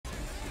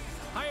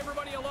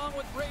along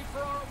with Ray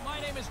Ferraro. My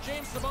name is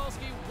James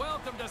Cebulski.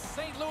 Welcome to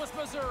St. Louis,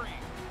 Missouri.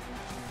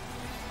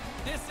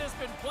 This has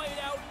been played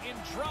out in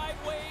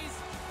driveways,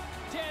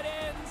 dead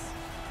ends,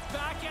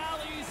 back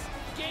alleys,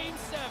 Game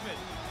 7.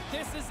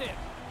 This is it.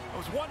 I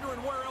was wondering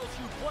where else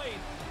you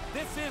played.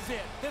 This is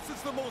it. This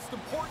is the most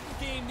important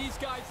game these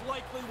guys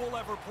likely will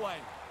ever play.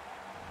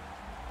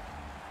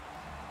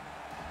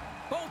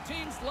 Both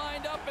teams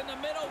lined up in the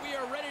middle. We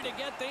are ready to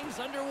get things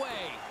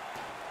underway.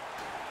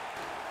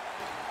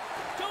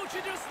 Don't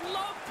you just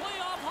love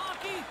playoff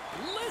hockey?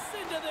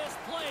 Listen to this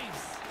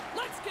place.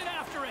 Let's get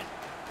after it.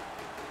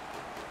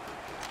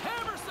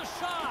 Hammers the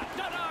shot.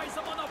 Denies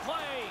him on the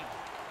play.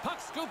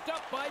 Puck scooped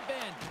up by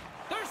Ben.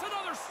 There's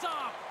another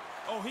stop.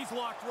 Oh, he's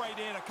locked right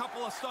in. A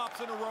couple of stops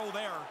in a row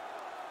there.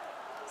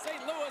 St.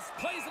 Louis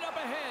plays it up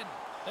ahead.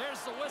 There's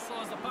the whistle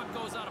as the puck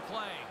goes out of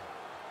play.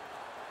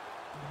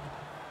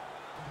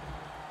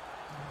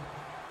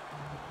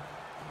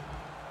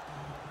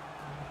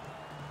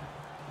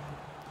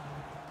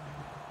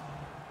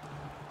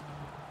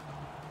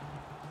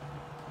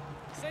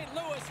 St.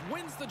 Louis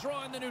wins the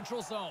draw in the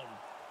neutral zone.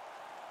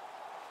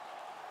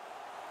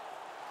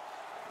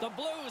 The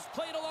Blues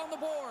played along the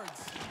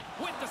boards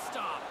with the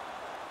stop.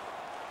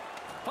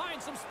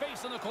 Find some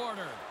space in the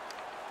corner.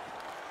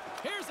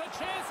 Here's a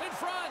chance in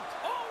front.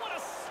 Oh, what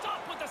a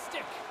stop with the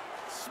stick.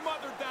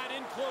 Smothered that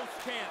in close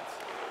chance.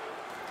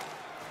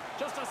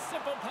 Just a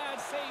simple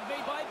pad save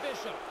made by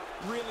Bishop.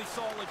 Really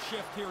solid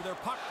shift here. Their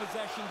puck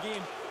possession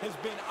game has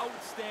been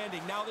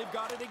outstanding. Now they've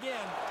got it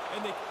again.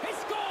 And he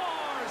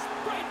scores!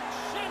 Right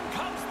shin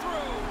comes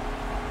through.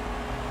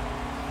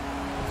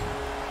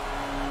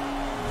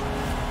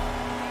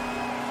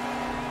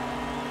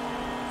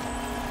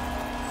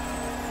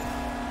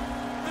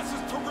 This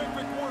is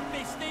terrific work.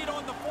 They stayed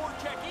on the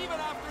forecheck even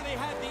after they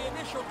had the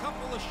initial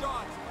couple of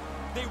shots.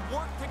 They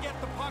work to get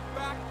the puck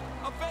back.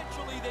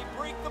 Eventually, they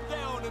break them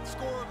down and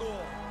score a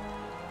goal.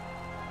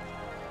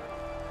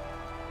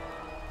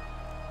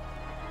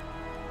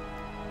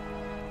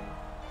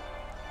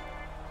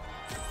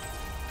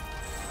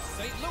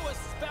 St. Louis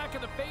is back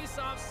in the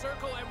face-off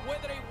circle and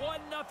with it a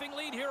 1-0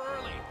 lead here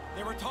early.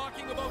 They were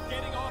talking about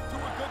getting off to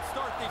a good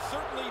start. They've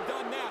certainly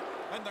done that.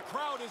 And the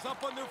crowd is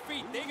up on their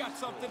feet. They got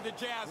something to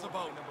jazz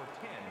about.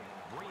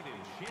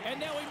 And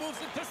now he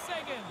moves it to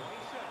Seguin.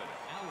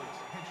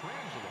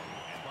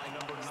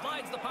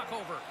 Slides the puck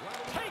over.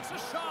 Takes a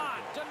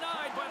shot.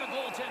 Denied by the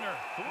goaltender.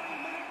 3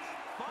 minutes,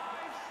 5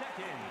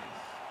 seconds.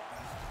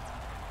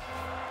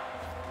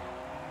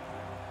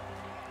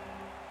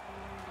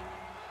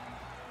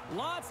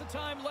 Lots of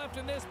time left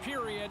in this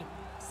period.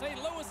 St.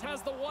 Louis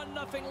has the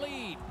 1-0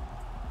 lead.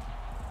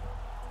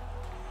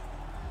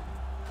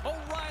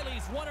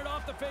 O'Reilly's won it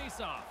off the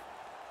faceoff.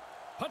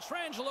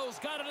 Pietrangelo's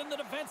got it in the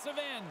defensive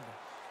end.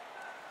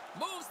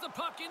 Moves the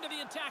puck into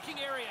the attacking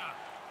area.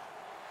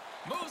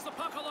 Moves the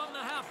puck along the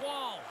half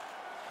wall.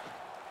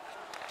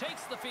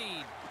 Takes the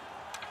feed.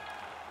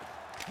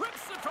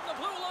 Rips it from the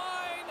blue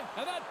line.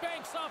 And that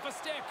banks off a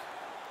stick.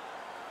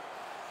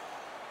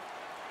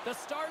 The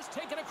Stars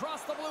take it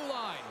across the blue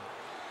line.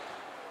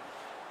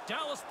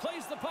 Dallas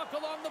plays the puck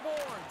along the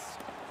boards.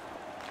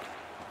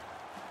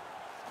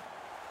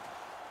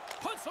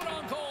 Puts it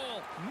on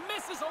goal.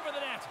 Misses over the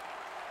net.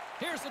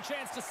 Here's a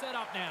chance to set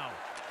up now.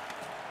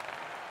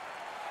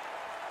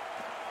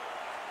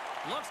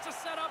 Looks to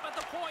set up at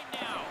the point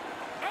now.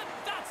 And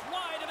that's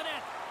wide of the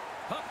net.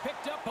 Puck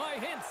picked up by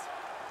Hintz.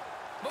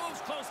 Moves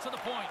close to the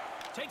point.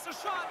 Takes a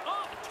shot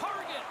off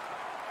target.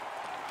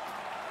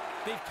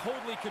 They've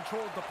totally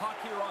controlled the puck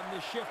here on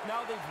this shift.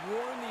 Now they've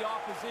worn the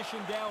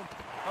opposition down.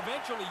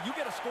 Eventually, you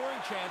get a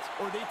scoring chance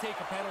or they take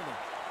a penalty.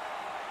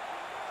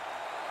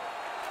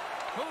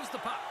 Moves the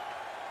puck.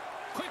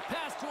 Quick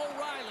pass to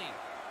O'Reilly.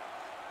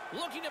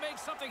 Looking to make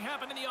something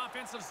happen in the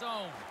offensive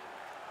zone.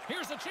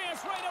 Here's a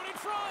chance right out in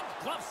front.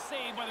 Glove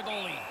saved by the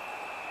goalie.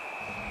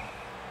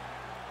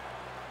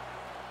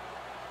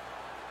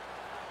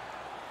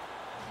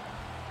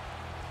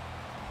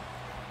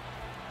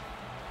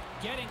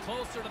 Getting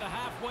closer to the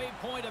halfway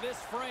point of this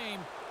frame.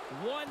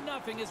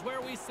 1-0 is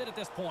where we sit at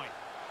this point.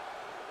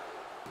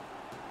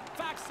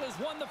 Faxas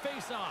won the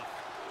faceoff.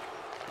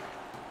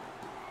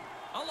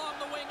 Along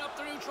the wing up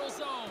the neutral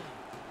zone.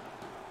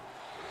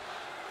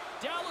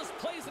 Dallas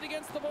plays it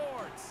against the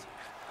boards.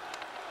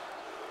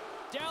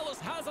 Dallas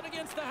has it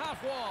against the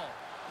half wall.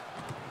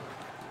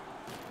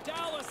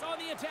 Dallas on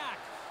the attack.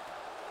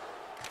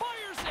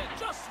 Fires it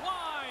just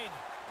wide.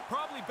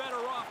 Probably better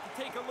off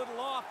to take a little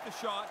off the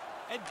shot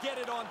and get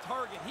it on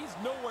target. He's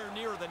nowhere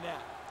near the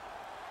net.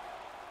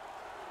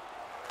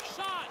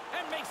 Shot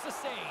and makes the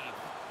save.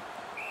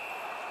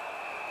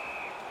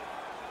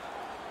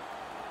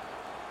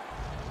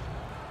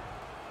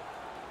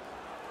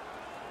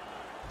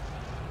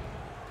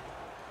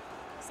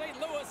 St.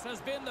 Louis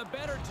has been the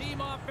better team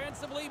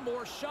offensively,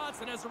 more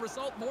shots, and as a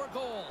result, more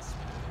goals.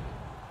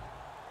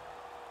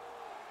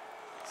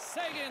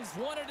 Seguin's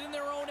won it in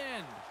their own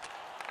end.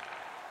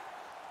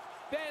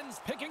 Ben's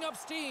picking up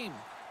steam.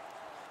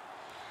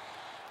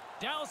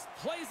 Dallas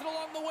plays it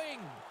along the wing.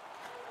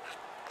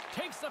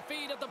 Takes the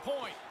feed at the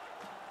point.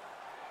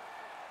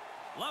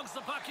 Lugs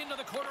the puck into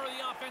the corner of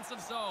the offensive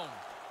zone.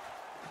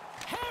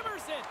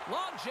 Hammers it.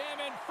 Long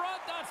jam in front.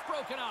 That's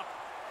broken up.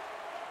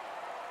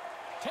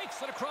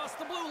 Takes it across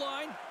the blue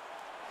line.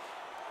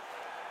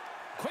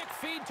 Quick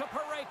feed to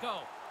Parayko.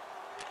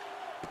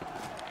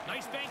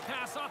 Nice bank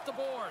pass off the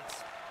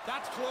boards.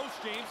 That's close,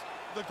 James.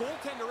 The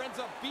goaltender ends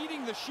up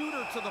beating the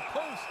shooter to the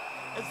post.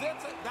 As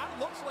that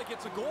looks like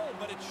it's a goal,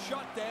 but it's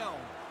shut down.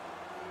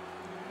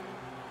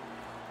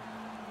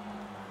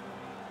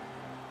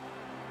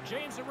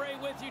 James and Ray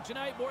with you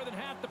tonight. More than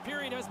half the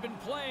period has been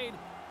played.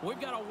 We've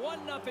got a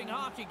 1-0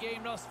 hockey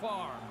game thus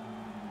far.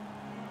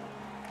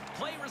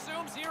 Play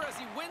resumes here as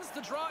he wins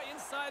the draw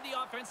inside the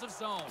offensive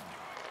zone.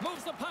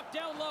 Moves the puck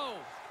down low.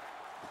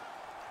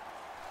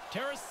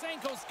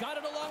 Tarasenko's got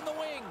it along the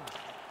wing.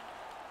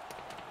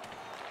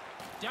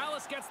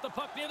 Dallas gets the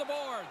puck near the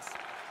boards.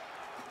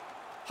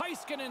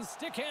 Heiskanen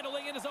stick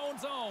handling in his own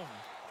zone.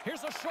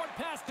 Here's a short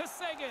pass to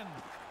Seguin.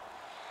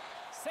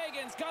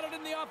 Seguin's got it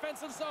in the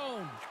offensive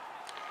zone.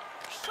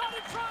 Shot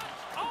in front,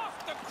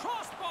 off the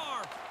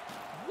crossbar.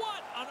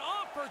 What an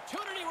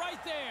opportunity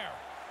right there.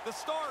 The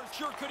Stars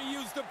sure could have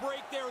used a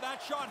break there.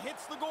 That shot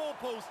hits the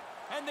goalpost,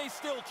 and they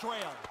still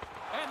trail.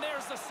 And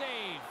there's the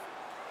save.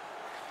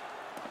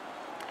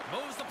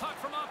 Moves the puck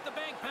from off the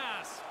bank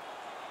pass.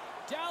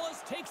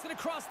 Dallas takes it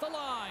across the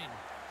line.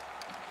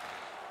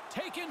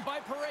 Taken by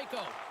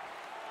Parayko.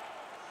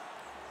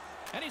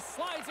 And he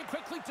slides it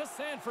quickly to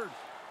Sanford.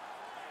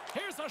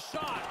 Here's a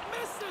shot.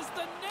 Misses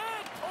the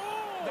net.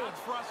 Oh! That's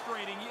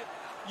frustrating.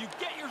 You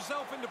get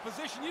yourself into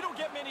position. You don't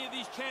get many of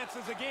these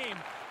chances a game,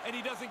 and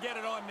he doesn't get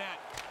it on net.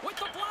 With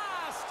the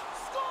blast.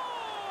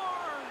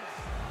 Scores!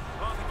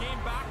 Well, the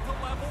game back to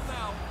level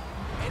now.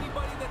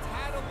 Anybody that's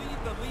had a lead,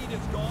 the lead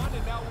is gone,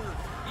 and now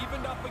we're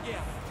evened up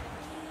again.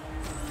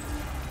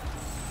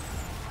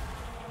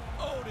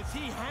 Oh, does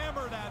he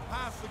hammer that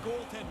past the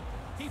goaltender?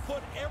 He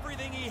put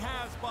everything he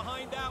has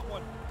behind that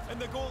one, and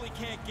the goalie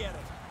can't get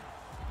it.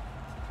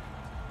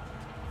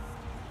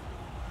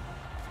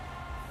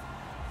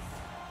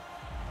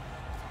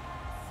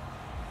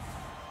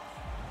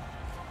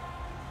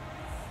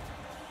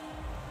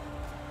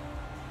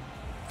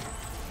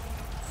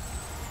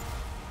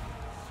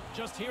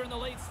 Just here in the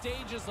late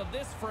stages of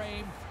this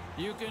frame,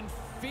 you can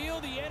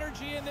feel the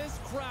energy in this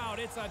crowd.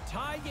 It's a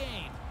tie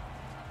game.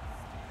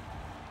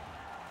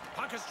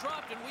 Puck is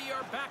dropped, and we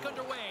are back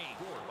underway.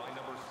 Scored by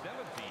number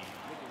 17,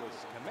 Nicholas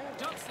Commander.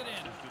 Dumps it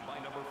in. Assisted by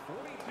number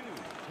 42,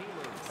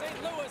 Taylor. St.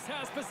 Louis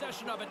has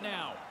possession of it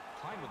now.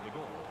 Time of the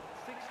goal,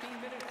 16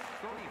 minutes,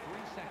 33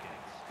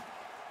 seconds.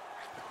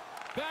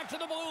 Back to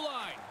the blue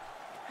line.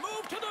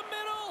 Move to the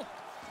middle.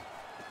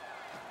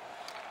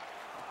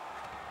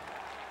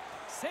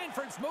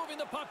 Sanford's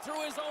moving the puck through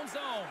his own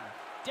zone.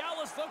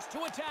 Dallas looks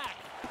to attack.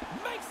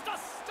 Makes the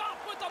stop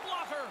with the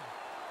blocker.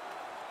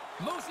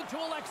 Moves it to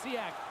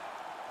Alexiak.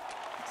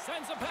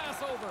 Sends a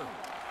pass over.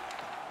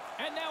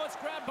 And now it's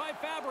grabbed by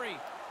Fabry.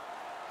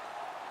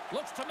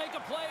 Looks to make a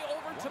play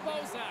over to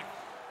Bozak.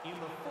 In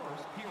the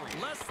first period.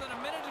 Less than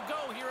a minute to go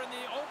here in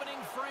the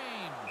opening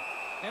frame.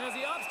 And as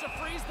he opts to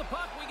freeze the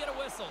puck, we get a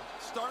whistle.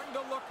 Starting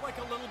to look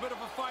like a little bit of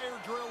a fire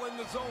drill in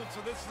the zone,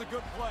 so this is a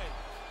good play.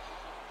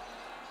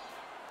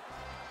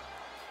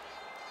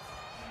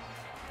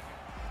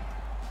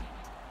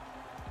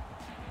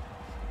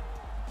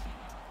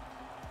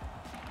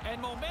 And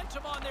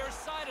momentum on their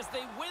side as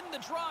they win the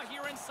draw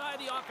here inside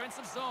the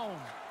offensive zone.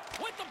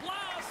 With the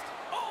blast.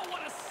 Oh,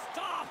 what a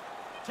stop.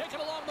 Taken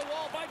along the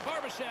wall by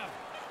Barbashev.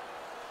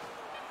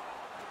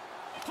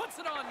 Puts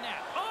it on net.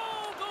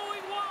 Oh,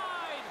 going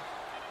wide.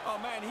 Oh,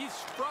 man, he's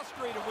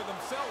frustrated with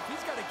himself.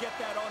 He's got to get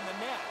that on the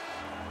net.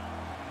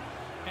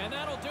 And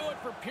that'll do it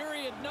for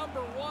period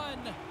number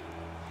 1.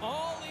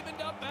 All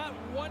evened up at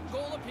 1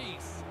 goal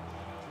apiece.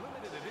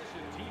 Limited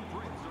edition team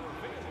prints are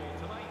available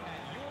tonight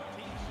at your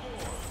team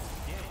store.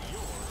 Get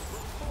yours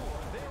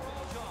before they're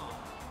all gone.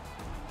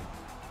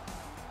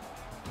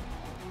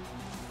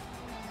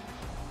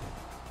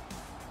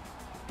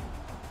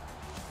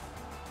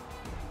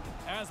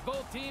 As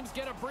both teams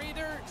get a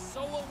breather,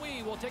 so will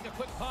we. We'll take a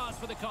quick pause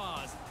for the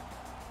cause.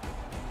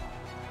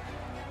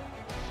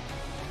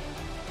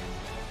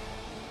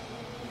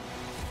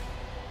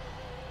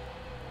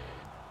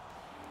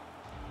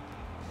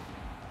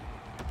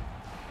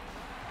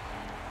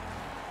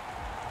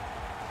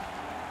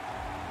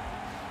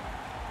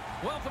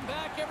 Welcome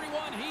back,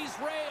 everyone. He's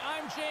Ray.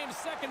 I'm James.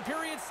 Second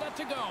period set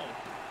to go.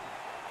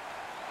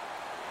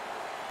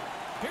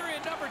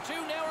 Period number 2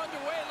 now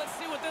underway. Let's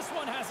see what this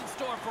one has in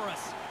store for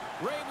us.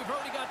 Ray, we've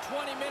already got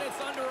 20 minutes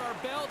under our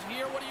belt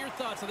here. What are your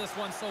thoughts of this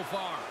one so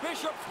far?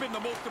 Bishop's been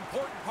the most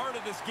important part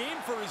of this game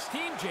for his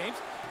team, James.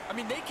 I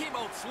mean, they came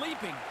out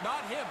sleeping,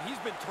 not him.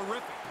 He's been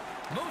terrific.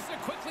 Moves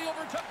it quickly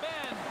over to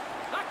Ben.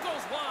 That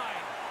goes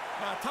wide.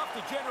 Now, tough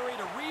to generate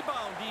a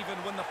rebound even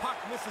when the puck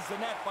misses the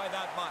net by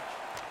that much.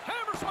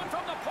 Hammers one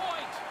from the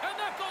point, and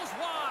that goes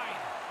wide.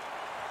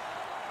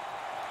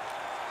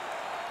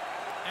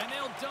 And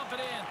they'll dump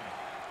it in.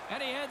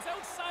 And he heads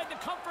outside the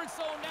comfort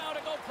zone now to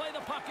go play the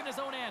puck in his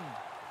own end.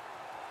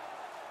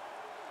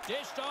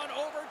 Dished on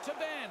over to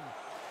Ben.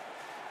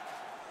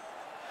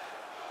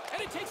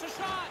 And he takes a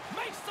shot.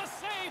 Makes the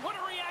save. What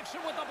a reaction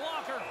with the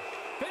blocker.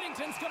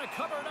 Binnington's going to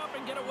cover it up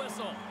and get a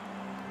whistle.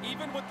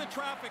 Even with the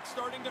traffic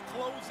starting to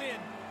close in,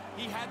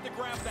 he had to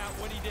grab that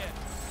when he did.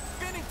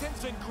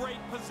 Binnington's in great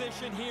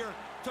position here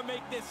to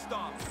make this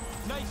stop.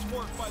 Nice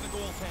work by the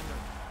goaltender.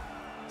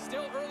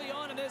 Still early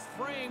on in this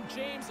frame,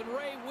 James and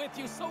Ray with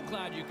you. So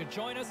glad you could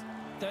join us.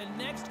 The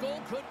next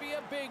goal could be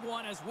a big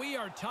one as we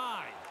are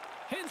tied.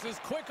 Hintz is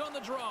quick on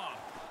the draw.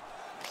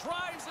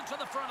 Drives it to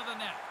the front of the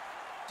net.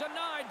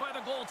 Denied by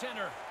the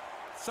goaltender.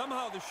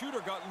 Somehow the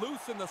shooter got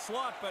loose in the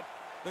slot, but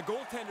the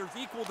goaltender's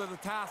equal to the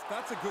task.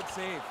 That's a good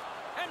save.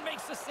 And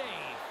makes the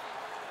save.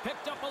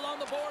 Picked up along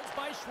the boards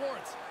by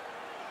Schwartz.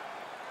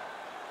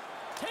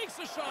 Takes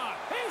a shot.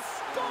 He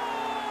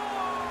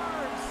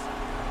scores!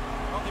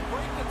 Well, they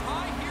break the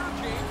tie here,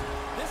 James.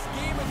 This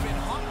game has been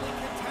hotly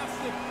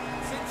contested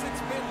since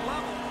it's been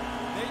level.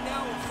 They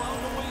now have found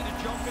a way to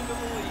jump into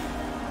the lead.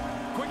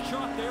 Quick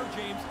shot there,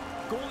 James.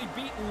 Goalie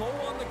beaten low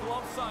on the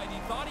glove side. He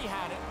thought he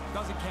had it.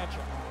 Doesn't catch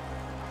it.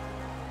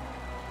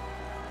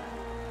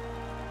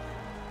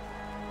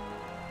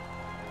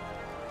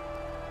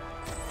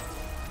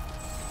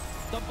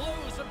 The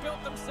Blues have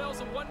built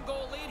themselves a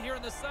one-goal lead here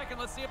in the second.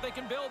 Let's see if they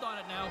can build on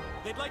it now.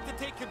 They'd like to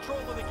take control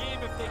of the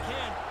game if they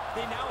can.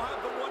 They now have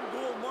the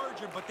one-goal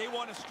margin, but they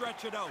want to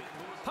stretch it out.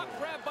 Puck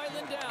grabbed by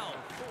Lindell.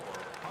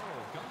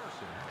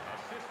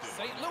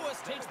 St.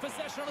 Louis takes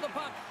possession of the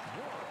puck.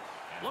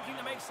 Looking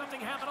to make something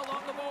happen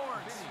along the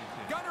boards.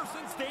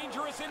 Gunnarson's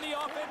dangerous in the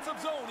offensive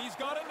zone. He's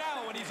got it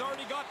now, and he's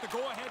already got the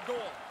go-ahead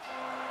goal.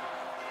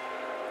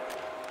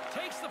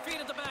 Takes the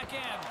feed at the back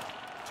end.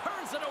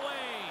 Turns it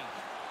away.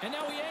 And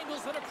now he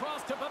angles it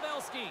across to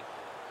Pavelski.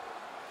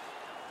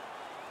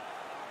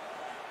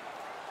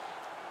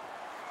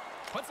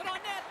 Puts it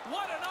on net.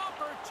 What an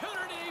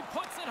opportunity.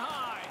 Puts it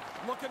high.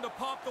 Looking to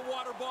pop the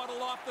water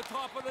bottle off the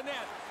top of the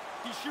net.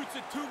 He shoots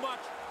it too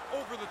much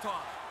over the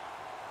top.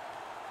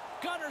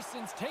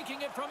 Gunnarson's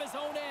taking it from his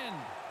own end.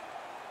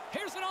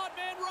 Here's an odd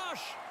man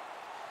rush.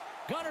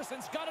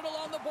 Gunnarson's got it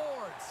along the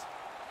boards.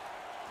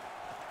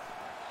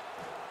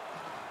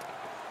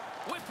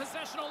 With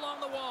possession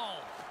along the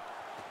wall.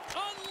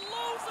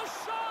 Unloads a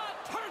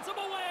shot. Turns him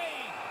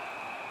away.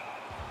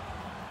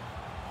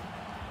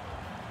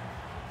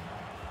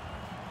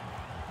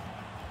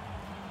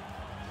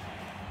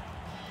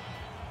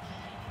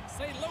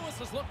 St. Louis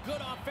has looked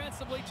good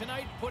offensively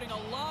tonight, putting a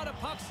lot of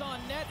pucks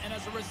on net, and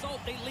as a result,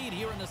 they lead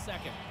here in the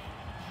second.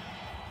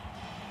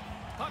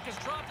 Puck is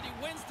dropped, and he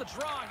wins the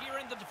draw here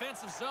in the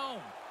defensive zone.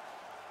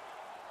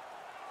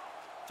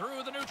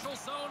 Through the neutral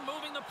zone,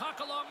 moving the puck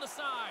along the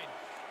side.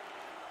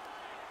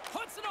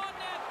 Puts it on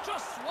net,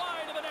 just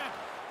wide of the net.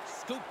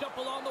 Scooped up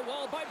along the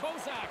wall by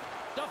Bozak.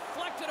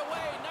 Deflected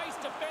away, nice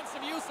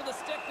defensive use of the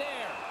stick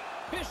there.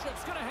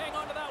 Bishop's going to hang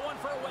on to that one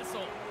for a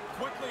whistle.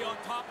 Quickly on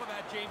top of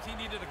that, James. He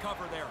needed a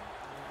cover there.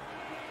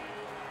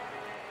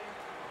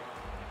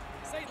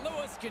 St.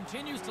 Louis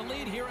continues to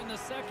lead here in the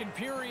second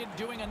period,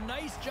 doing a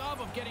nice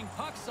job of getting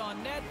pucks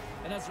on net,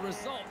 and as a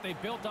result, they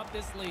built up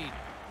this lead.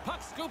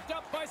 Puck scooped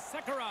up by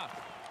Sekera.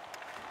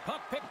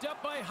 Puck picked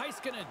up by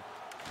Heiskanen.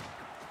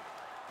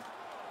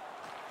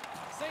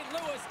 St.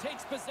 Louis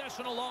takes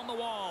possession along the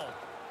wall.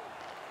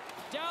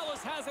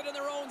 Dallas has it in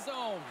their own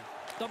zone.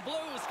 The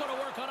Blues going to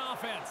work on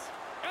offense.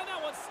 And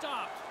that one's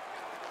stopped.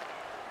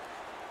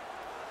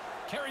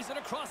 Carries it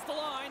across the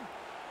line.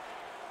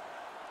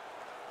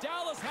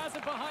 Dallas has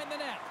it behind the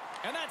net.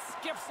 And that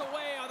skips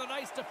away on a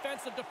nice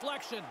defensive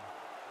deflection.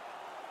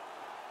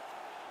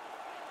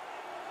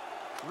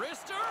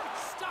 Rister,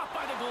 stopped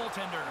by the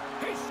goaltender.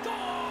 He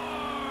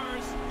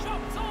scores!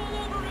 Jumps all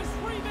over his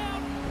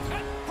rebound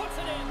and puts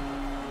it in.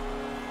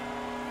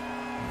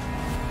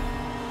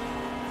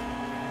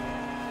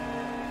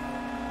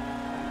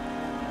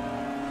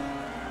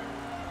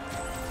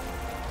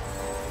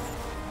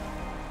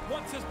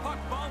 Once his puck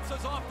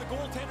bounces off the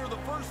goaltender the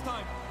first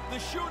time, the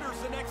shooter's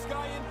the next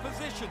guy in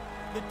position.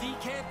 The D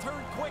can't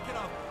turn quick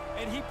enough,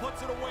 and he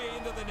puts it away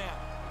into the net.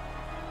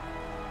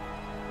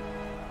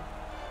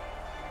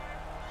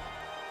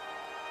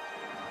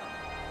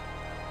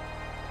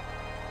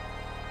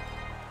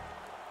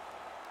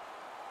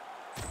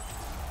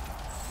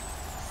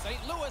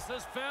 St. Louis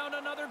has found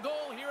another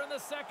goal here in the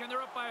second.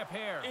 They're up by a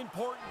pair.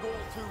 Important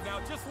goal, too. Now,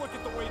 just look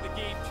at the way the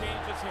game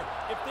changes here.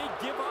 If they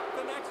give up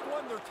the next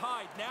one, they're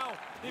tied. Now,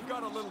 they've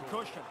got a little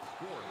cushion.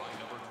 Scored by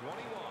number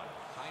 21.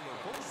 Tyler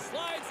Bolton.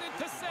 Slides it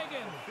to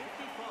Seguin.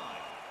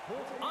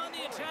 55. On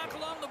the attack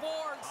along the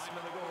boards.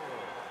 Time of the goal.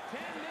 10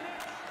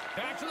 minutes.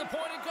 Back to the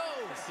point it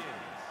goes.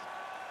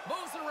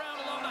 Moves it around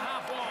along the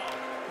half wall.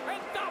 And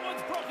that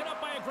one's broken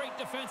up by a great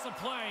defensive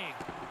play.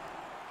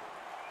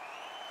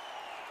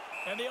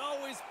 And the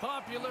always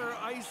popular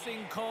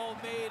icing call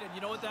made, and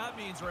you know what that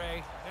means,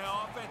 Ray.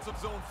 Now, offensive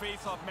zone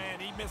faceoff, man,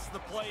 he missed the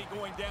play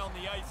going down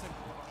the ice, and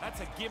that's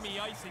a gimme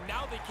icing.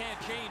 Now they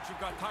can't change. You've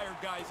got tired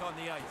guys on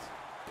the ice.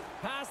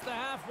 Past the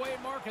halfway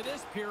mark of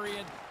this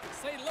period,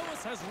 St.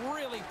 Louis has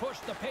really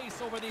pushed the pace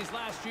over these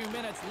last few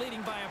minutes,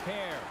 leading by a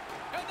pair.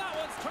 And that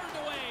one's turned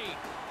away.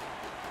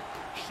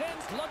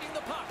 Schen's lugging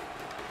the puck.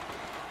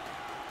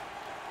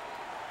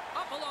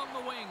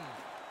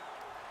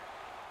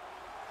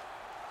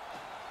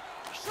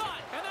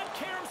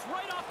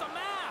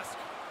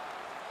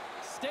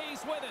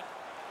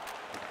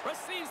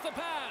 Receives the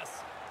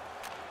pass.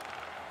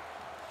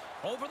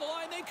 Over the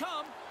line they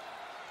come.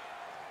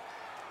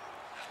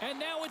 And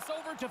now it's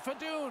over to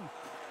Fadoon.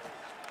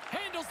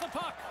 Handles the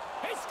puck.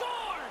 He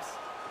scores!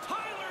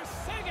 Tyler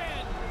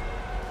Seguin!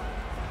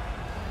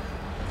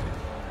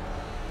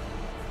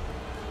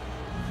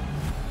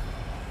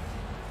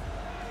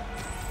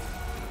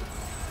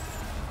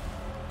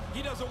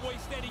 He doesn't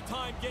waste any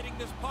time getting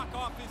this puck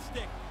off his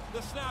stick.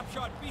 The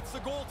snapshot beats the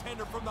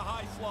goaltender from the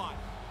high slot.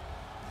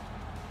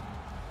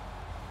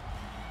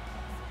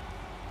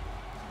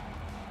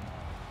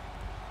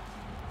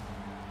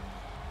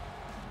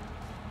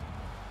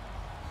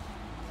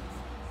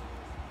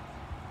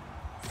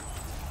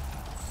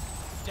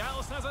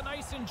 Dallas has a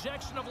nice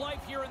injection of life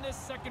here in this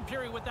second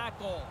period with that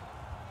goal.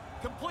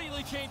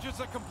 Completely changes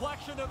the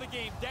complexion of the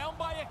game. Down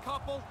by a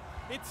couple,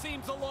 it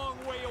seems a long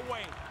way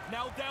away.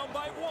 Now down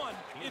by one,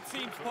 it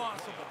seems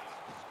possible.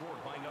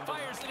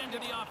 Fires it into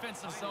the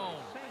offensive zone.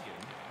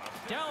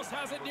 Dallas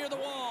has it near the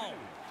wall.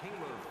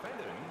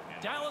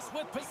 Dallas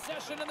with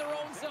possession in their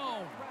own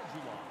zone.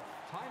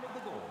 Time of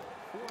the goal,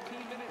 14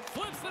 minutes.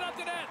 Flips it up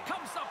to net.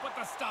 Comes up with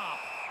the stop.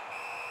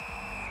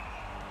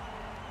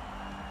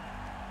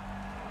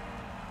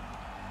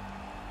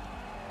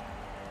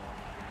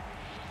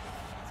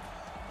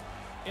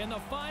 In the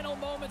final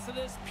moments of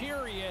this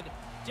period,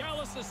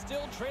 Dallas is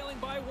still trailing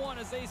by one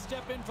as they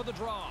step in for the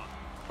draw.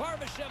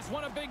 Barbashev's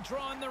won a big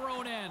draw on their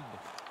own end.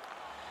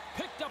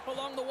 Picked up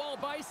along the wall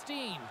by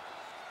Steen.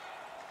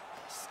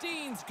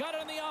 Steen's got it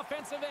on the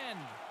offensive end.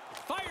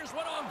 Fires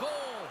one on goal.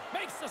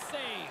 Makes the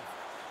save.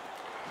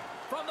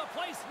 From the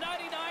place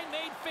 99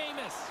 made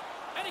famous.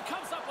 And he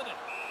comes up with it.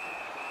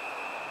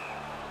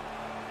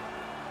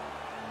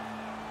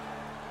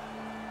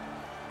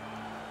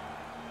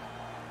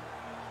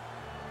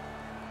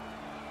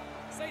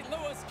 St.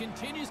 Louis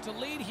continues to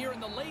lead here in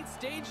the late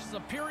stages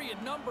of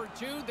period number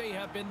 2. They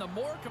have been the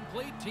more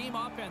complete team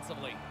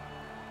offensively.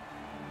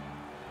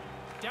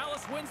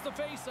 Dallas wins the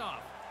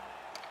faceoff.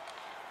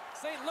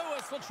 St.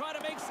 Louis will try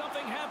to make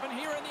something happen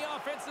here in the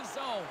offensive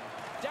zone.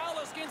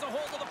 Dallas gains a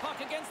hold of the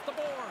puck against the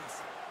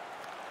boards.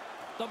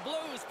 The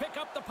Blues pick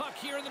up the puck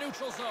here in the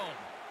neutral zone.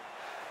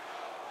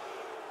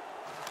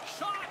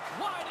 Shot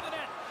wide of the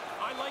net.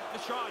 I like the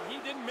shot. He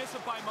didn't miss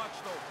it by much,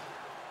 though.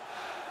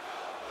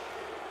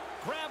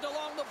 Grabbed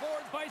along the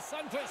boards by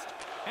Sundqvist,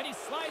 and he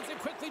slides it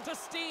quickly to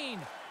Steen.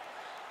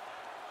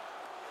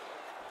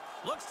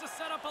 Looks to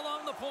set up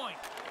along the point.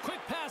 Quick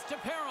pass to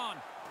Perron.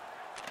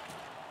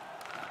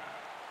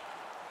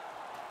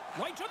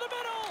 Right to the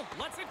middle.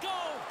 Lets it go.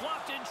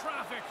 Blocked in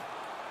traffic.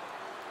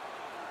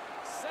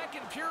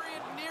 Second period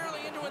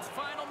nearly into its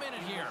final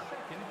minute here.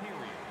 Second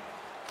period.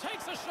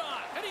 Takes a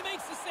shot, and he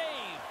makes the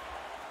save.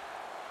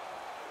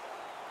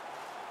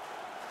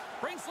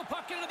 Brings the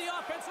puck into the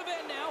offensive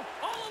end now.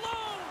 All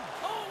alone.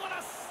 Oh, what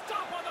a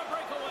stop on the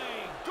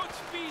breakaway. Good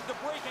speed to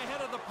break ahead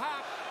of the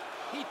pack.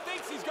 He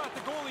thinks he's got the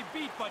goalie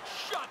beat, but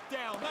shut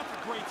down. That's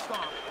a great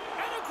stop.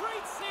 And a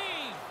great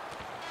save.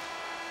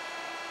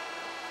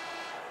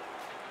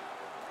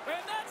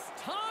 And that's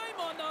time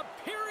on the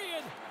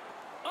period.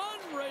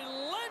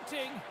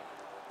 Unrelenting.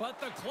 But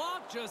the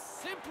clock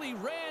just simply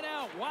ran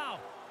out. Wow,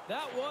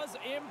 that was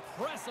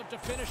impressive to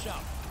finish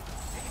up.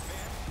 Hey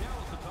fans,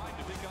 now's the time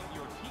to pick up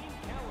your team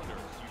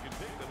calendars. You can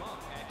pick them up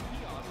at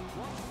kiosk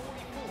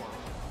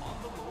 144 on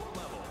the lower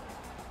level.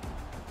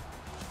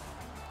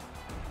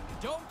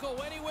 Don't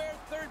go anywhere.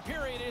 Third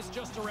period is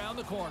just around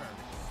the corner.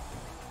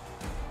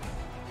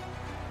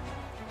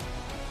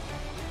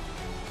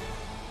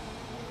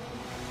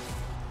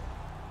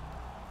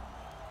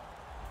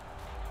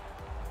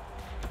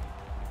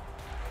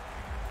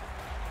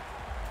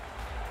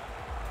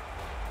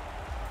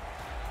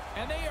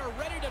 And they are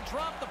ready to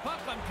drop the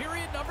puck on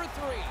period number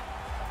 3.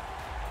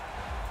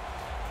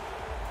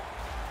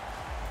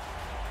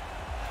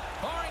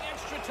 Barring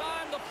extra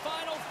time, the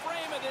final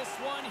frame of this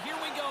one. Here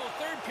we go.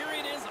 Third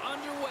period is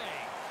underway.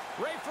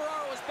 Ray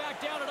Ferraro is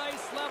back down at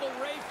ice level.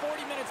 Ray,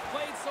 40 minutes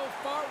played so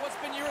far. What's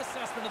been your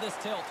assessment of this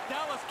tilt?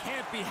 Dallas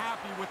can't be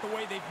happy with the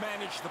way they've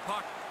managed the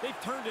puck. They've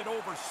turned it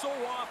over so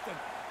often.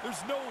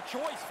 There's no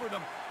choice for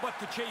them but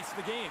to chase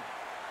the game.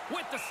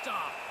 With the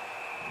stop.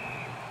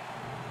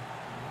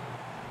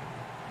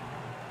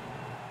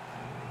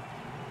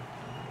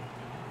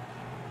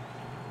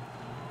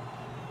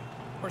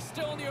 We're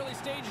still in the early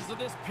stages of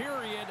this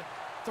period.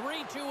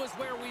 3-2 is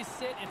where we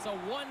sit. It's a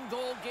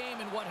one-goal game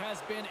in what has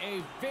been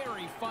a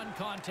very fun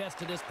contest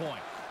to this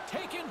point.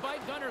 Taken by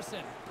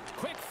Gunnarsson.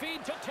 Quick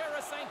feed to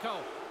Tarasenko.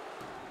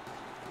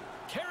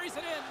 Carries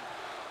it in.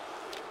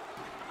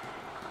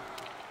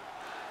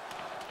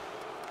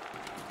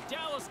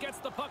 Dallas gets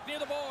the puck near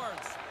the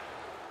boards.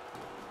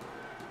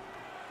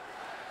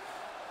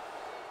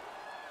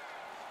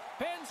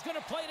 Ben's going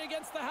to play it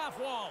against the half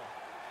wall.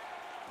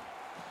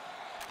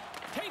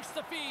 Takes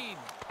the feed.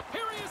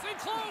 Here he is in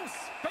close.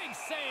 Big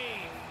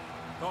save.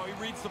 Oh, he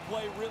reads the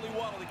play really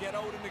well to get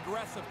out and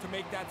aggressive to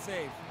make that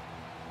save.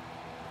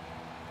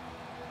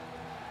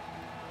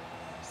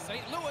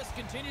 St. Louis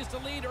continues to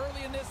lead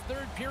early in this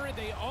third period.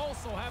 They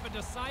also have a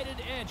decided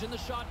edge in the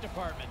shot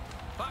department.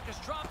 Puck is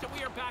dropped and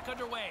we are back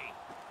underway.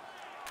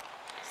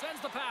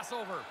 Sends the pass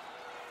over.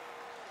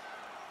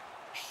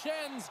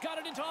 Schen's got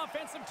it into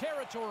offensive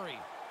territory.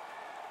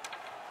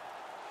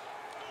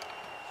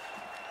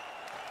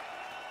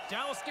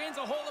 Dallas gains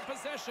a hold of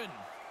possession.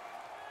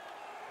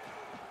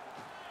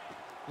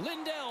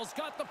 Lindell's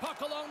got the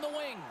puck along the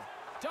wing.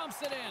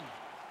 Dumps it in.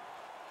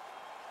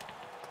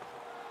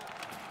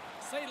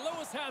 St.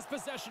 Louis has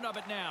possession of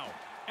it now.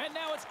 And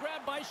now it's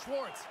grabbed by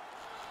Schwartz.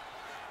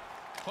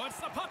 Puts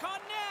the puck on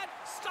net.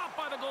 Stopped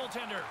by the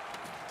goaltender.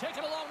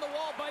 Taken along the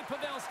wall by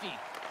Pavelski.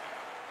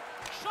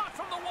 Shot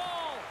from the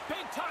wall.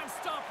 Big time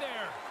stop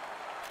there.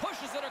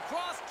 Pushes it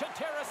across to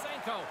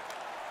Tarasenko.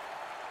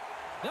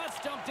 That's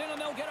dumped in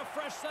and they'll get a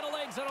fresh set of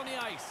legs out on the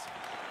ice.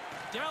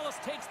 Dallas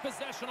takes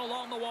possession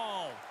along the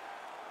wall.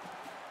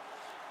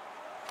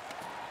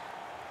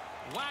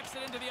 Whacks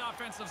it into the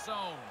offensive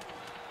zone.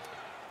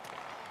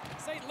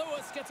 St.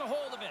 Louis gets a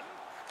hold of it.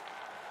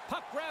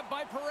 Puck grabbed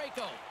by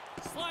Parayko.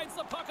 Slides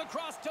the puck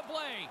across to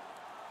Blais.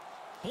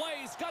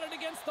 Blais got it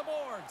against the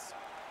boards.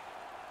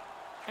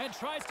 And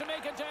tries to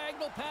make a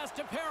diagonal pass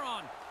to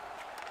Perron.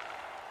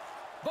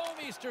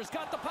 Bouwmeester's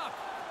got the puck.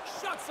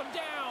 Shuts him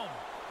down.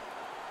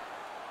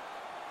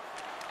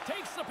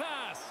 Takes the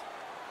pass.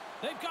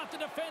 They've got the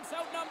defense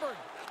outnumbered.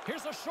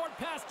 Here's a short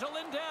pass to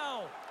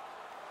Lindell.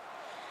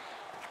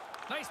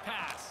 Nice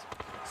pass.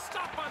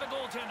 Stopped by the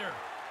goaltender.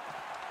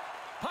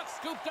 Puck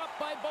scooped up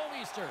by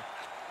Bouwmeester.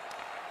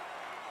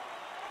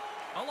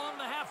 Along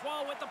the half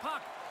wall with the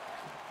puck.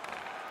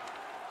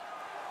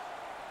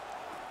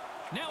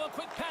 Now a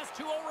quick pass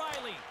to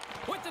O'Reilly.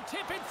 With the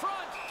tip in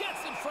front.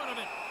 Gets in front of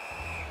it.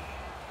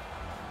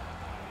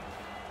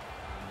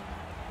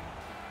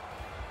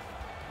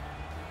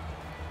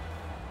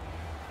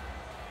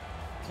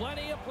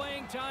 Plenty of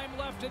playing time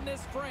left in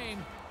this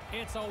frame.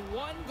 It's a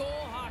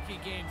one-goal hockey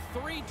game.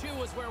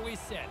 3-2 is where we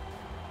sit.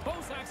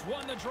 Bozak's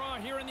won the draw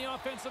here in the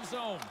offensive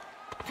zone.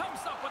 Comes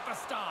up with the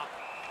stop.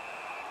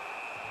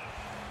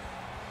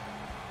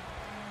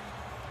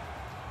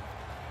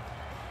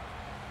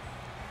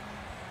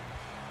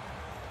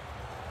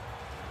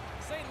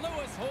 St.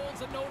 Louis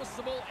holds a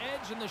noticeable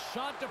edge in the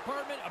shot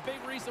department. A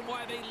big reason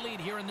why they lead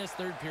here in this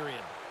third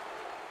period.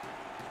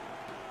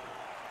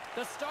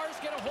 The Stars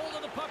get a hold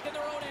of the puck in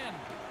their own end.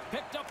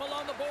 Picked up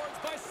along the boards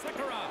by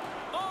Sekera.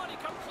 Oh, and he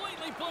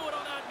completely blew it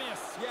on that miss.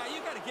 Yeah,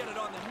 you got to get it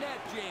on the net,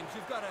 James.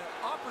 You've got an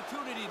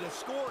opportunity to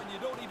score, and you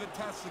don't even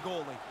test the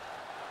goalie.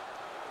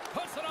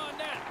 Puts it on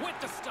net with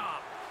the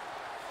stop.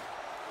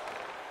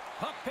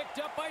 Puck picked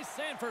up by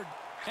Sanford.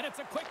 And it's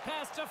a quick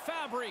pass to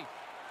Fabry.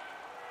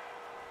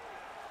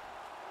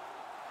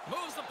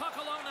 Moves the puck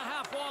along the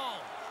half wall.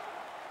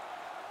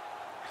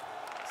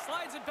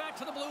 Slides it back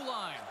to the blue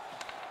line.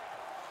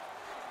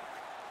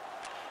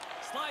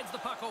 Slides the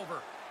puck over.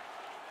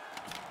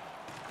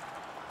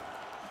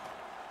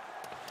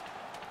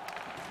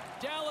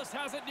 Dallas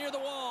has it near the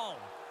wall.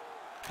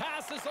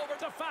 Passes over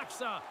to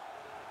Faksa.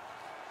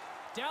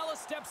 Dallas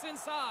steps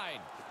inside.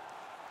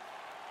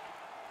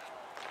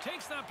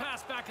 Takes that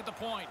pass back at the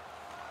point.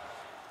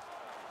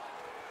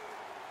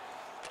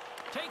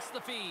 Takes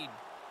the feed.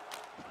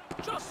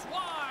 Just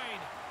wide.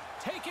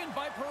 Taken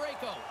by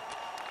Parayko.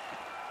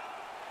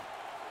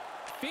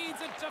 Feeds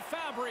it to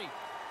Fabry.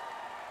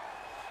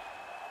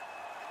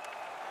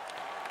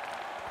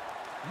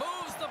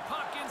 Moves the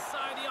puck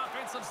inside the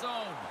offensive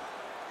zone.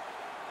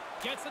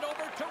 Gets it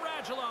over to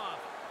Radulov.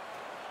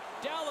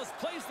 Dallas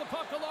plays the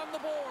puck along the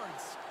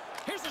boards.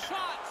 Here's a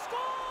shot.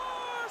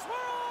 Scores!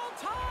 We're all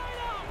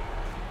tied up!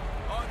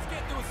 Oh, it's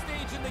getting to a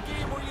stage in the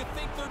game where you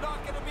think they're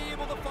not going to be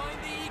able to find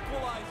the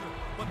equalizer.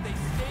 But they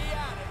stay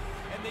at it,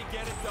 and they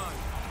get it done.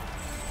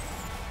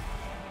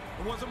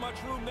 There wasn't much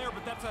room there,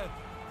 but that's a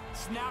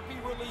snappy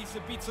release.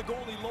 It beats the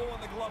goalie low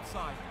on the glove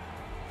side.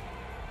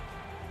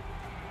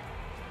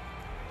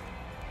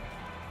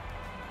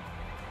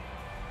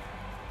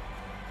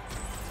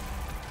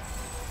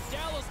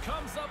 Dallas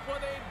comes up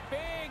with a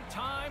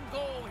big-time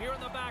goal here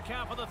in the back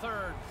half of the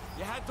third.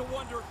 You had to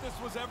wonder if this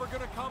was ever going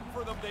to come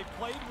for them. They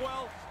played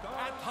well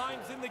at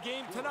times in the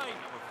game tonight.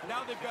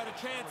 Now they've got a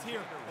chance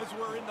here as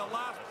we're in the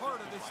last part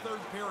of this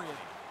third period.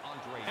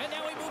 And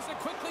now he moves it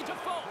quickly to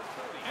Folk.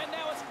 And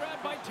now it's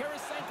grabbed by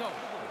Tarasenko.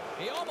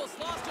 He almost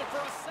lost it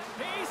for a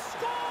second. He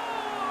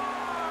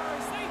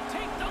scores! They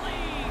take the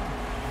lead.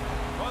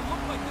 Well, it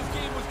looked like this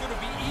game was going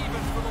to be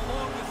even for the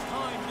longest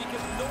time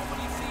because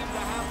nobody seemed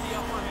to have the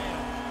upper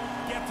hand.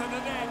 Get to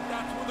the net,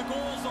 that's where the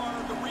goals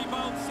are. The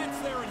rebound sits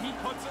there and he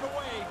puts it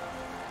away.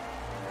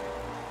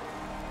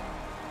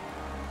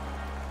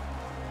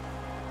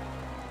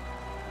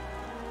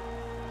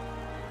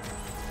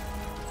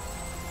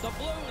 The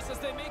Blues, as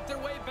they make their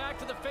way back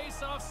to the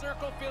face-off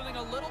circle, feeling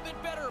a little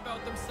bit better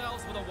about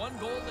themselves with a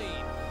one-goal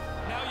lead.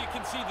 Now you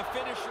can see the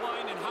finish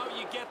line, and how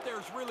you get there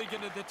is really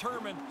going to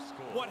determine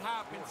what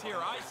happens here.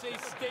 I say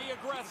stay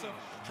aggressive,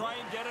 try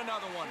and get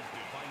another one.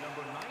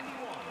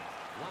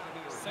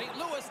 St.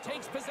 Louis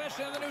takes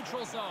possession of the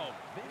neutral zone.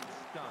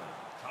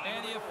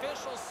 And the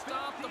officials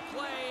stop the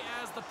play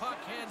as the puck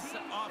heads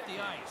off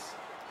the ice.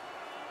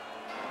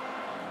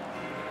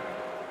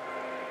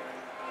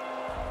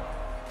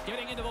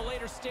 Getting into the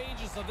later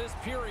stages of this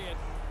period,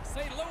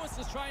 St. Louis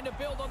is trying to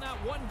build on that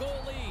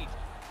one-goal lead.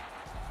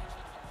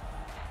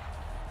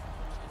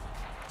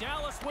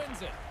 Dallas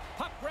wins it.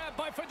 Puck grabbed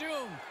by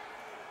Fadoum.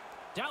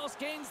 Dallas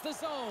gains the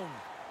zone.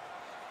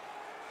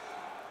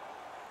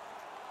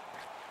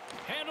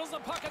 Handles the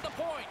puck at the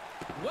point.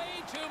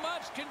 Way too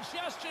much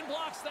congestion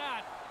blocks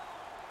that.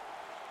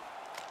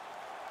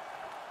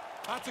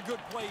 That's a good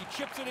play. He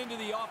chips it into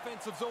the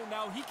offensive zone.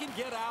 Now he can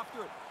get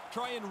after it.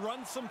 Try and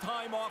run some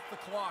time off the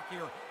clock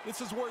here. This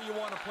is where you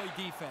want to play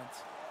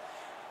defense.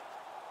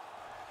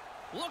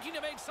 Looking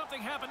to make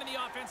something happen in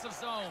the offensive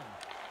zone.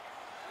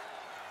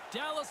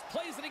 Dallas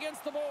plays it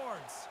against the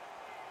boards.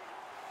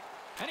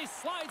 And he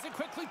slides it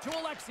quickly to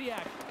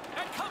Alexiak.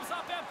 And comes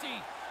up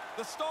empty.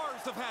 The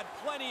Stars have had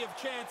plenty of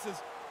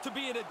chances to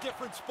be in a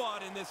different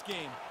spot in this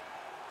game.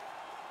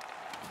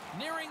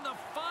 Nearing the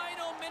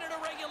final minute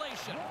of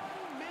regulation.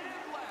 1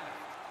 minute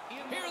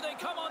left. Here they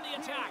come on the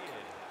attack.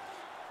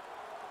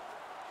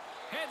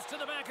 Heads to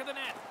the back of the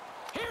net.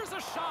 Here's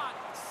a shot.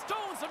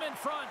 Stones him in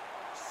front.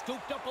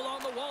 Scooped up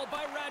along the wall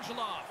by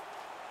Radulov.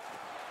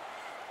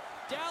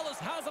 Dallas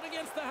has it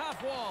against the half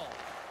wall.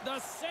 The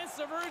sense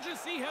of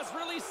urgency has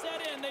really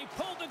set in. They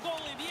pulled the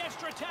goalie. The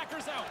extra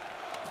attacker's out.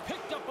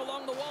 Picked up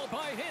along the wall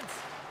by Hintz.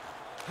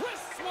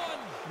 Wrists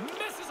one.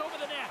 Misses over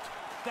the net.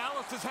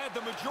 Dallas has had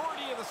the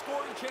majority of the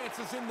scoring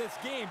chances in this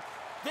game.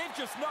 They've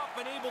just not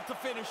been able to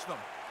finish them.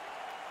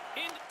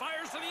 In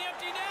fires to the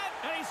empty net.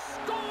 And he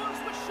scores,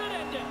 which should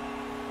end it.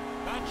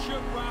 That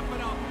should wrap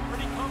it up.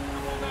 Pretty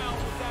comfortable now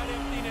with that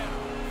empty net.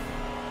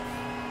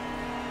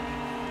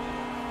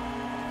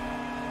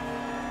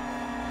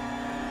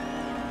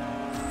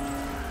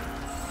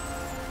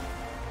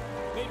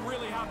 They'd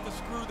really have to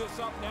screw this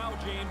up now,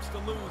 James, to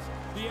lose.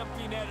 The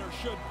empty netter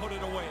should put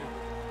it away.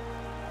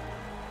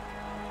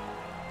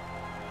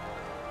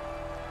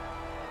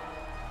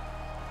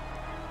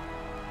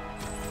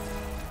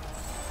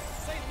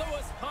 St.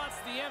 Louis spots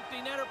the empty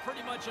netter,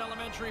 pretty much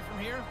elementary from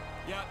here.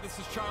 Yeah, this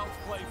is child's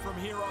play from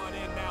here on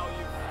in now.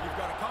 You've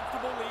got a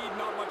comfortable lead,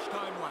 not much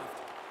time left.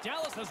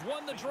 Dallas has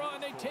won the draw,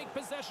 and they take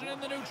possession in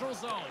the neutral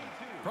zone.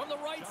 From the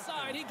right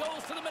side, he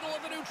goes to the middle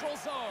of the neutral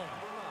zone.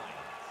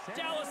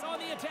 Dallas on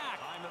the attack.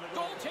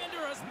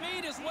 Goaltender has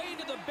made his way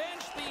to the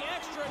bench. The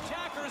extra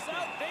attacker's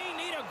out. They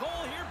need a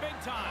goal here big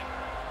time.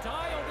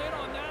 Dialed in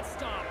on that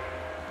stop.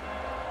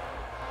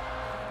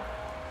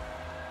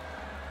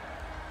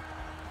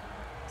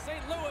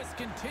 St. Louis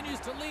continues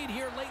to lead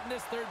here late in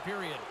this third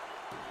period.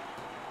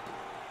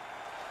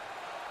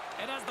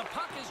 And as the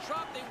puck is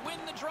dropped, they win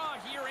the draw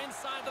here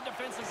inside the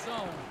defensive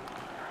zone.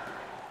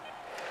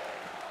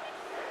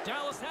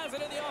 Dallas has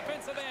it in the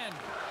offensive end.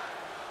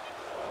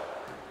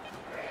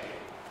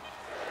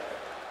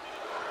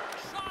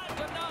 Shot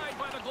denied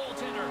by the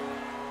goaltender.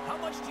 How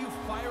much do you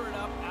fire it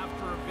up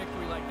after a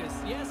victory like this?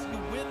 Yes, you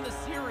win the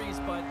series,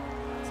 but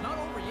it's not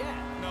over yet.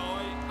 No,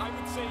 I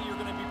would say you're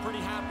going to be pretty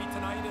happy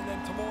tonight, and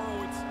then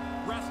tomorrow it's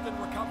rest and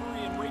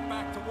recovery and right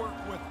back to work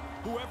with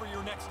whoever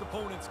your next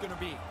opponent's going to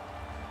be.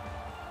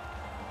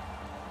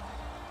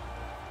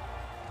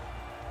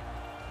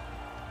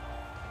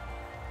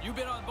 You've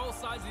been on both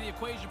sides of the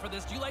equation for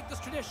this. Do you like this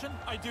tradition?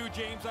 I do,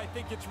 James. I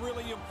think it's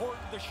really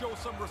important to show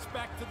some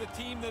respect to the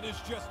team that has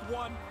just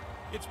won.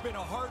 It's been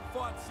a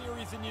hard-fought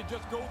series, and you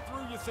just go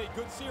through, you say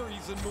good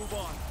series, and move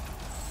on.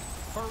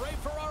 For Ray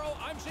Ferraro,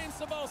 I'm Shane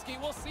Cebulski.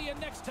 We'll see you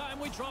next time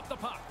we drop the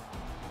puck.